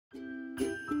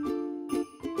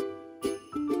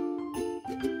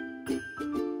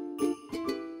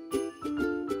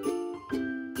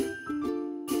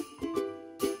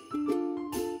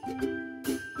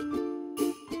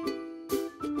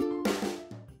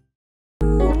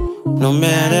No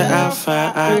matter how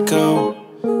far I go,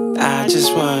 I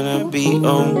just wanna be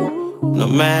home. No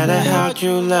matter how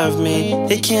you love me,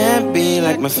 it can't be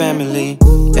like my family.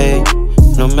 Hey,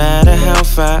 no matter how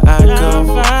far I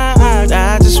go,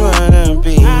 I just wanna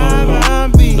be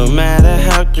home. No matter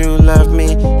how you love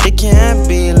me, it can't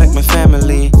be like my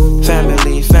family.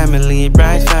 Family, family,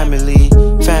 right? Family,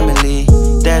 family,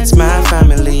 that's my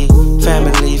family.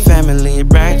 Family, family,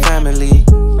 right? Family,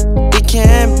 it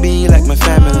can't be like my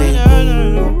family.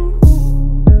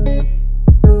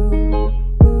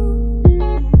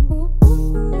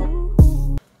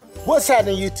 What's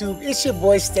happening, YouTube? It's your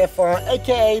boy Stefon,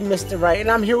 aka Mr. Wright, and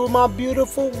I'm here with my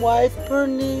beautiful wife,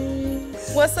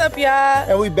 PRENISE. What's up, y'all?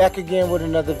 And we back again with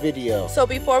another video. So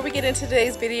before we get into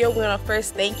today's video, we want to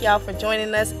first thank y'all for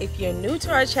joining us. If you're new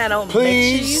to our channel, please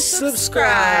make sure you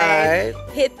subscribe.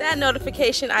 Hit that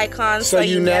notification icon so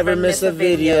you never miss a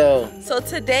video. So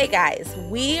today, guys,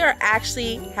 we are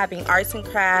actually having arts and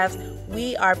crafts.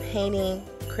 We are painting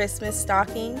Christmas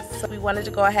stockings. So we wanted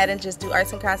to go ahead and just do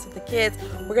arts and crafts with the kids.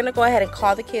 We're gonna go ahead and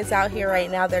call the kids out here right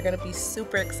now. They're gonna be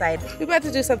super excited. We're about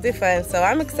to do something fun, so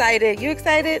I'm excited. You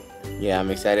excited? Yeah,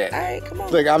 I'm excited. All right, come on.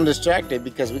 Look, I'm distracted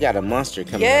because we got a monster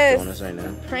coming up on us right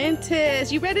now.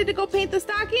 Prentice, you ready to go paint the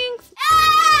stockings? Hey!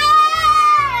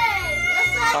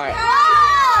 All right.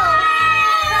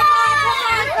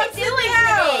 What are we doing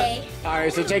today? All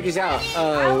right, so check this out.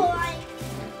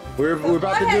 We're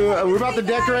about to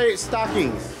decorate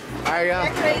stockings. All right, y'all.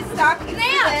 Decorate stockings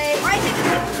today.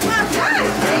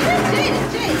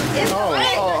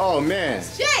 Oh man.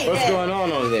 Jay. What's going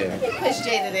on over there? Push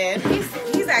Jaden in.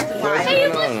 He's acting wild. Hey, you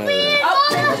must be in.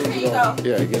 Oh, there you go.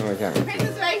 Yeah, get on the camera.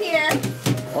 Princess right here.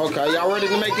 Okay, y'all ready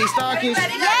to make these stockings?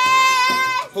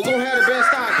 Yes! Who gonna have the best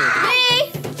stocking? Me!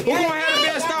 Who gonna have the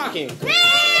best stocking? Me!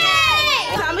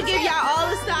 So I'm gonna give y'all all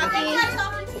the stockings.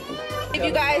 Give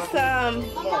you guys some.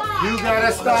 You got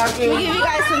a stocking. We give you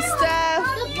guys some stuff.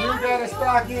 You got a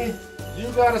stocking. You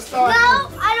got a stocking. No,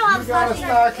 I don't have You got a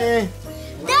stocking.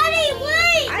 Daddy,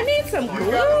 wait! I need some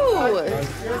glue. Daddy!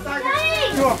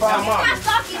 You want 5 more? Got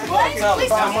stockings, boys. We got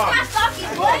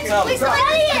stockings, boys. We got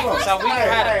So we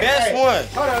had the best one.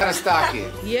 Hold on. Got a stocking.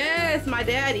 Yes, my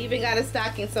dad even got a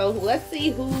stocking. So let's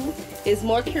see who is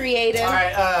more creative. All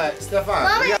right,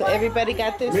 Stefon. So everybody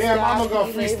got this. Me and Mama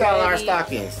gonna stocking. freestyle our Ready?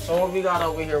 stockings. So what we got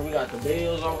over here? We got the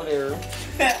bills over there.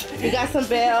 We got some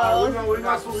bells. We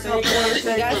got some singles.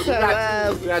 We got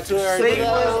some We got 2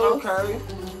 singles. Okay.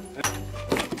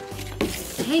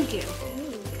 Thank you.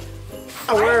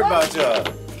 Don't worry about y'all.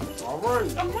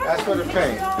 That's for the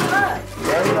paint.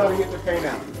 Everybody get the paint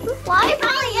out. Well, he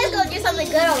probably is going to do something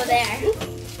good over there.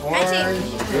 Orange.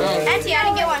 Auntie, I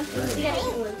didn't get one. See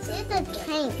the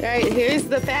paint. All right, here's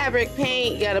the fabric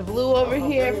paint. You got a blue over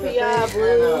here for y'all.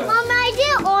 Blue. Mom, I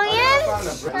did orange.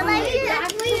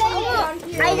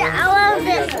 I love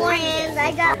this orange.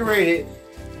 I got. Decorated.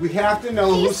 We have to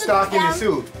know whose stocking is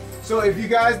who. So if you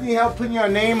guys need help putting your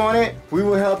name on it, we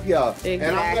will help y'all. Exactly.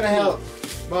 And I'm gonna help.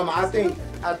 Mama, I think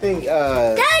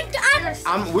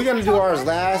we're gonna do ours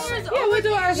last. Yeah, we'll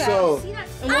do ours. So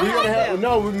we're gonna help.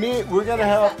 No, we're gonna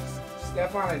help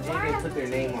Stefon and JJ put their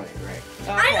name on it, right?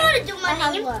 I know how to do my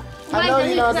name. I know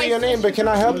you know how to do your name, but can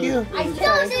I help you? I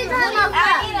don't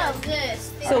do this.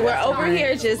 So we're over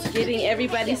here just getting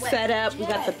everybody set up. We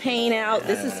got the paint out.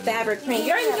 This is fabric paint.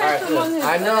 You already got some on here.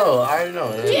 I know.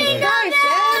 Jingle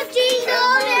bells, jingle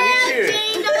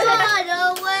all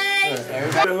the way.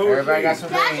 Everybody got some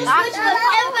paint.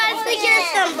 Everybody's thinking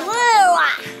some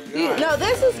blue. No,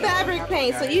 this is fabric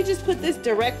paint. So you just put this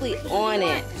directly on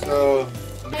it. So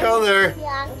color.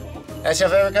 That's your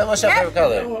favorite color? What's your favorite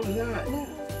color?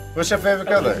 What's your favorite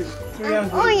color?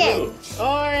 Orange.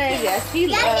 Orange. Yes, he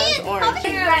loves orange.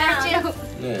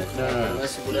 Yeah, no.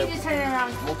 Turn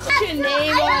around. Put your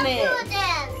name on it.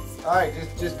 All right,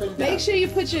 just put it down. Make sure you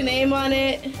put your name on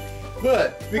it.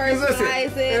 But because listen,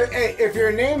 Personalize it. if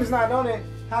your name is not on it,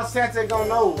 how Santa gonna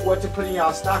know what to put in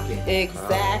y'all stocking?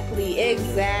 Exactly.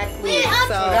 So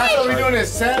That's what we're doing. Is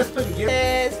Santa's putting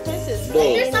gifts. Princess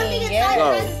There's something inside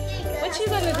Go. of this thing. What you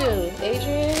gonna do,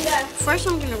 Adrian? First,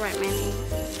 I'm gonna write my name.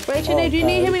 Write your name. Do you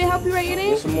need him to help you write your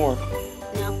name? Some more. No,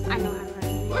 I know how to write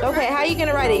it. Okay, how are you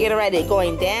gonna write it? You gonna write it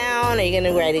going down? Or you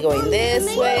gonna write it going this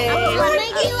way? I'm gonna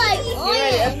make it like You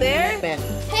write it up there?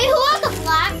 Hey, who has a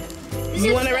black?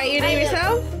 You wanna write your name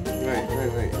yourself? Right.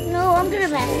 No, I'm gonna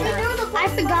write it. I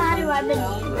forgot how to write my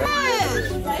name.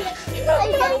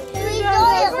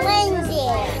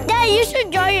 Dad, you should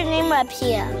draw your name up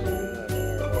here.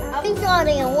 We saw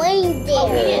the reindeer.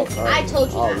 Okay, I told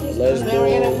you that. Let's Then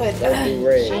we're gonna put do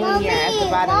red. shiny here at the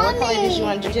bottom. What color did you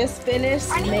want? You just finished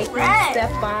making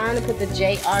STEFON and put the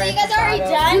JR So you guys already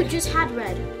done? You just had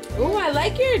red. Ooh, I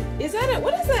like your. Is that it?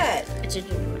 What is that? It's a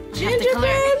gingerbread.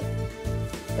 Gingerbread.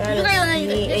 That is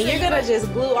neat. And you're gonna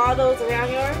just glue all those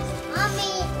around yours?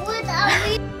 Mommy, what are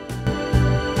we?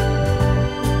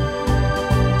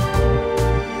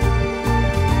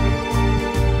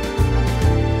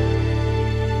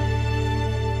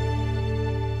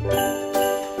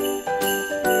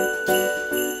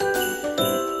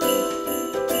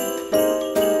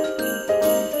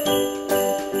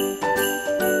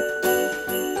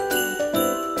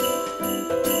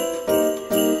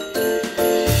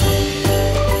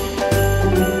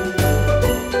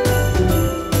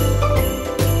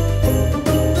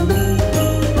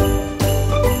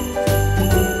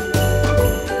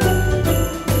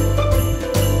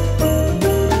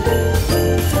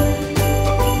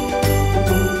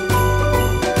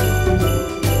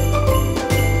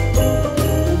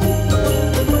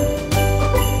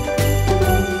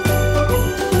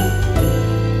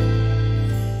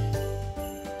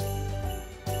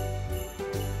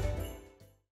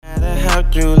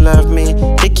 You love me,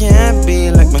 it can't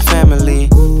be like my family.